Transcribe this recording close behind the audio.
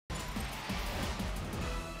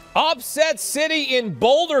Upset City in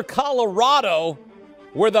Boulder, Colorado,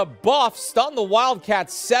 where the Buffs stunned the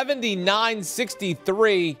Wildcats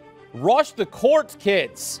 79-63. Rush the court,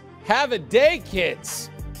 kids. Have a day, kids.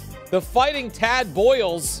 The Fighting Tad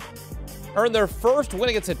Boyles earned their first win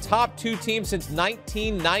against a top 2 team since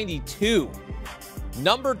 1992.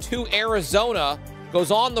 Number 2 Arizona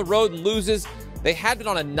goes on the road and loses. They had been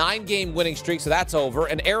on a 9-game winning streak, so that's over.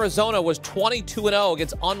 And Arizona was 22-0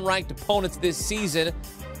 against unranked opponents this season.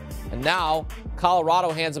 And now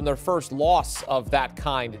Colorado hands them their first loss of that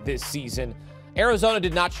kind this season. Arizona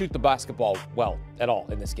did not shoot the basketball well at all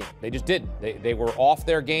in this game. They just didn't. They were off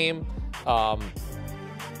their game.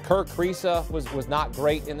 Kirk Kriisa was not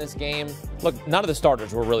great in this game. Look, none of the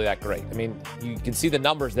starters were really that great. I mean, you can see the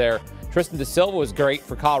numbers there. Tristan Da Silva was great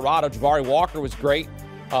for Colorado. Jabari Walker was great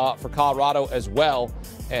for Colorado as well.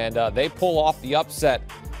 And they pull off the upset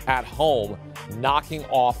at home, knocking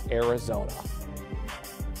off Arizona.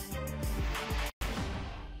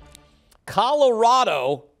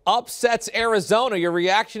 Colorado upsets Arizona. Your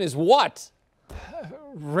reaction is what?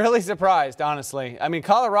 Really surprised, honestly. I mean,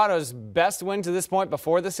 Colorado's best win to this point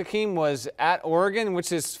before this, Hakeem, was at Oregon,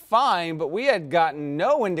 which is fine, but we had gotten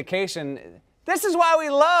no indication. This is why we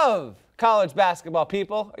love college basketball,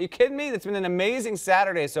 people. Are you kidding me? It's been an amazing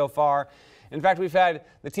Saturday so far. In fact, we've had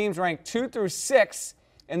the teams ranked 2 through 6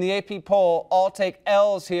 in the AP poll all take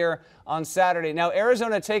L's here on Saturday. Now,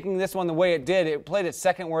 Arizona taking this one the way it did, it played its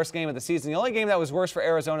second worst game of the season. The only game that was worse for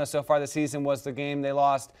Arizona so far this season was the game they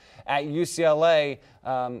lost at UCLA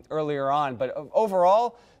earlier on. But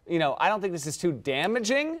overall, I don't think this is too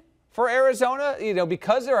damaging for Arizona,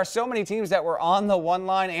 because there are so many teams that were on the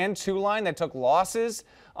 1-line and 2-line that took losses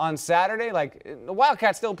on Saturday. Like, the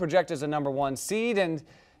Wildcats still project as a number 1 seed, and,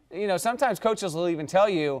 sometimes coaches will even tell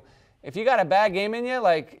you, if you got a bad game in you,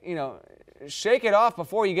 shake it off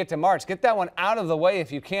before you get to March. Get that one out of the way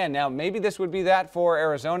if you can. Now, maybe this would be that for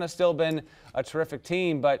Arizona. Still been a terrific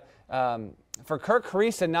team, but for Kirk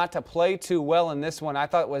Kriisa not to play too well in this one, I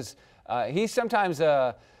thought was he sometimes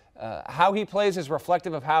how he plays is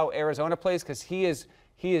reflective of how Arizona plays, because he is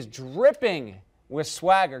dripping with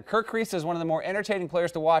swagger. Kirk Kriisa is one of the more entertaining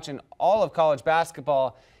players to watch in all of college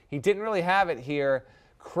basketball. He didn't really have it here.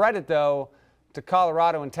 Credit, though, to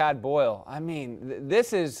Colorado and Tad Boyle. I mean,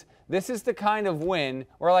 this is the kind of win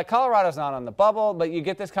where, Colorado's not on the bubble, but you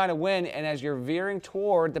get this kind of win, and as you're veering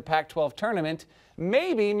toward the Pac-12 tournament,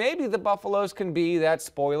 maybe the Buffaloes can be that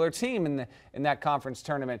spoiler team in that conference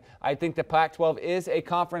tournament. I think the Pac-12 is a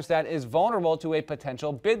conference that is vulnerable to a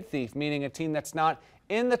potential bid thief, meaning a team that's not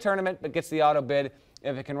in the tournament but gets the auto bid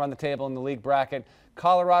if it can run the table in the league bracket.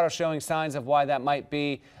 Colorado showing signs of why that might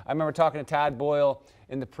be. I remember talking to Tad Boyle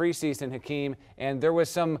in the preseason, Hakeem, and there was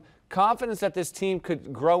some confidence that this team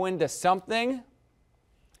could grow into something.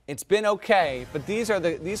 It's been okay, but these are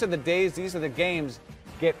the days, these are the games.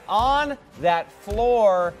 Get on that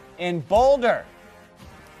floor in Boulder.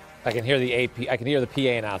 I can hear the PA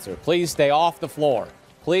announcer. Please stay off the floor.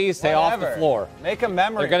 Please stay off the floor. Make a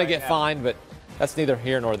memory. They're going to get fined, but that's neither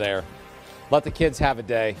here nor there. Let the kids have a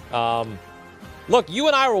day. Look, you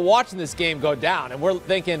and I were watching this game go down, and we're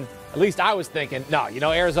thinking, at least I was thinking, no,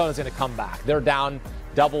 Arizona's going to come back. They're down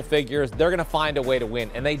double figures. They're going to find a way to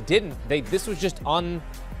win. And they didn't. This was just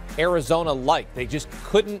un-Arizona-like. They just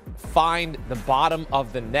couldn't find the bottom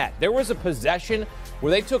of the net. There was a possession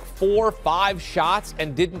where they took 4 or 5 shots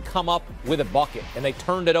and didn't come up with a bucket, and they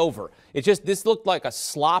turned it over. This looked like a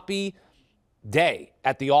sloppy day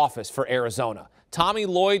at the office for Arizona. Tommy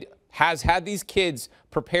Lloyd has had these kids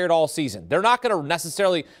prepared all season. They're not going to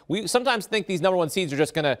necessarily – we sometimes think these number 1 seeds are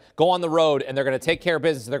just going to go on the road and they're going to take care of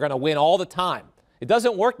business. They're going to win all the time. It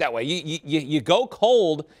doesn't work that way. You go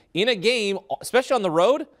cold in a game, especially on the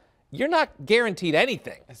road, you're not guaranteed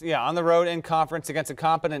anything. Yeah, on the road in conference against a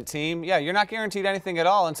competent team, you're not guaranteed anything at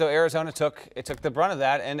all. And so Arizona took the brunt of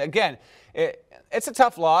that. And again, it's a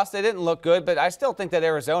tough loss. They didn't look good, but I still think that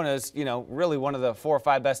Arizona is, really one of the 4 or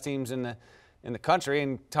 5 best teams in the country,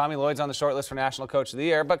 and Tommy Lloyd's on the short list for National Coach of the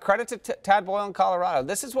Year. But credit to Tad Boyle in Colorado.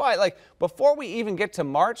 This is why, before we even get to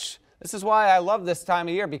March, this is why I love this time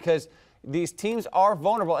of year, because these teams are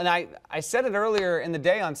vulnerable. And I said it earlier in the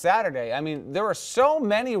day on Saturday. I mean, there were so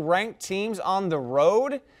many ranked teams on the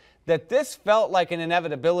road that this felt like an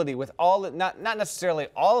inevitability with not necessarily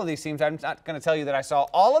all of these teams. I'm not going to tell you that I saw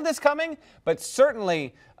all of this coming, but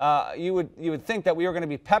certainly you would think that we were going to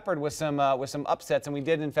be peppered with some upsets, and we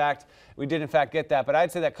did in fact get that. But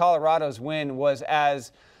I'd say that Colorado's win was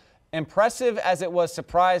as impressive as it was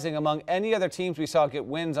surprising among any other teams we saw get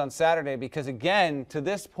wins on Saturday, because again, to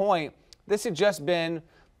this point, this had just been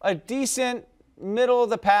a decent middle of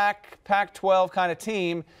the pack, Pac-12 kind of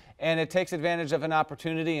team, and it takes advantage of an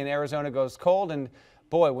opportunity, and Arizona goes cold. And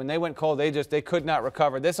boy, when they went cold, they could not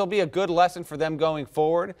recover. This will be a good lesson for them going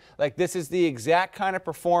forward. Like, this is the exact kind of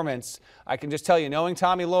performance. I can just tell you, knowing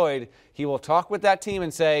Tommy Lloyd, he will talk with that team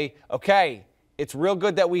and say, okay, it's real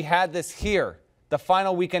good that we had this here, the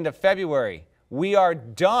final weekend of February. We are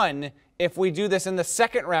done if we do this in the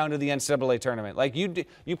second round of the NCAA tournament. Like,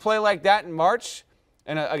 you play like that in March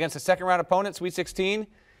and against a second-round opponent, Sweet 16,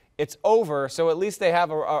 it's over. So at least they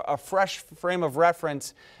have a fresh frame of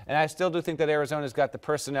reference. And I still do think that Arizona's got the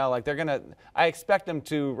personnel. Like, I expect them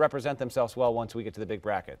to represent themselves well once we get to the big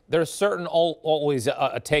bracket. There's always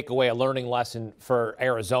a takeaway, a learning lesson for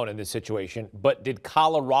Arizona in this situation. But did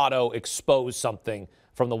Colorado expose something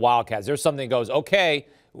from the Wildcats? There's something that goes, okay,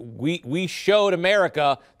 we showed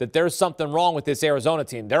America that there's something wrong with this Arizona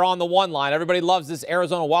team. They're on the one line. Everybody loves this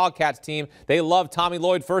Arizona Wildcats team. They love Tommy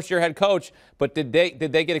Lloyd, first-year head coach. But did they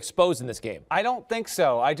get exposed in this game? I don't think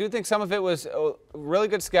so. I do think some of it was really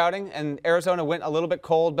good scouting, and Arizona went a little bit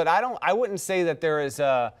cold. But I wouldn't say that there is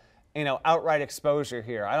outright exposure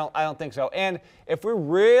here. I don't think so. And if we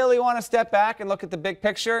really want to step back and look at the big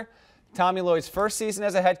picture, Tommy Lloyd's first season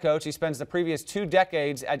as a head coach, he spends the previous 2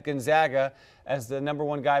 decades at Gonzaga as the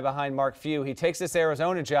 #1 guy behind Mark Few. He takes this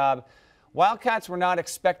Arizona job. Wildcats were not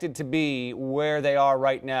expected to be where they are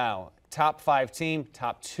right now. Top 5 team,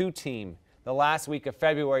 top 2 team. The last week of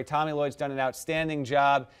February, Tommy Lloyd's done an outstanding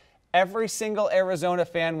job. Every single Arizona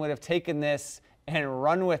fan would have taken this and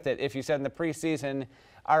run with it if you said in the preseason,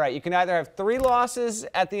 all right, you can either have 3 losses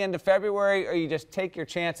at the end of February or you just take your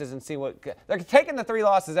chances and see what – they're taking the 3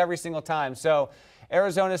 losses every single time. So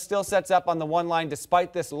Arizona still sets up on the one line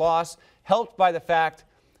despite this loss, helped by the fact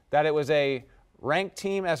that it was a ranked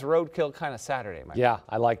team as roadkill kind of Saturday. Yeah,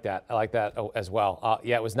 I like that. I like that as well.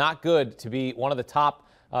 Yeah, it was not good to be one of the top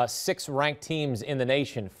 6 ranked teams in the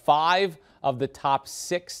nation. 5 of the top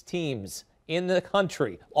 6 teams in the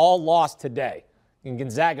country all lost today. And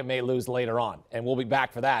Gonzaga may lose later on, and we'll be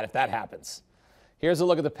back for that if that happens. Here's a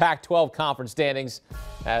look at the Pac-12 conference standings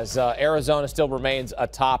as Arizona still remains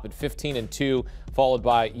atop at 15-2, followed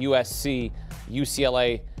by USC,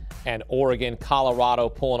 UCLA, and Oregon. Colorado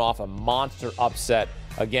pulling off a monster upset.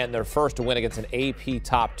 Again, their first win against an AP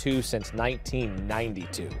top 2 since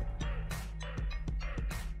 1992.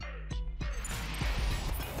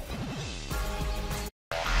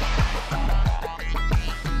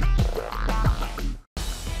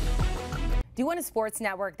 Do you want a sports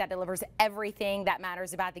network that delivers everything that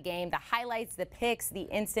matters about the game? The highlights, the picks, the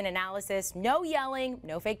instant analysis, no yelling,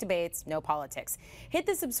 no fake debates, no politics. Hit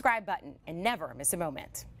the subscribe button and never miss a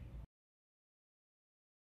moment.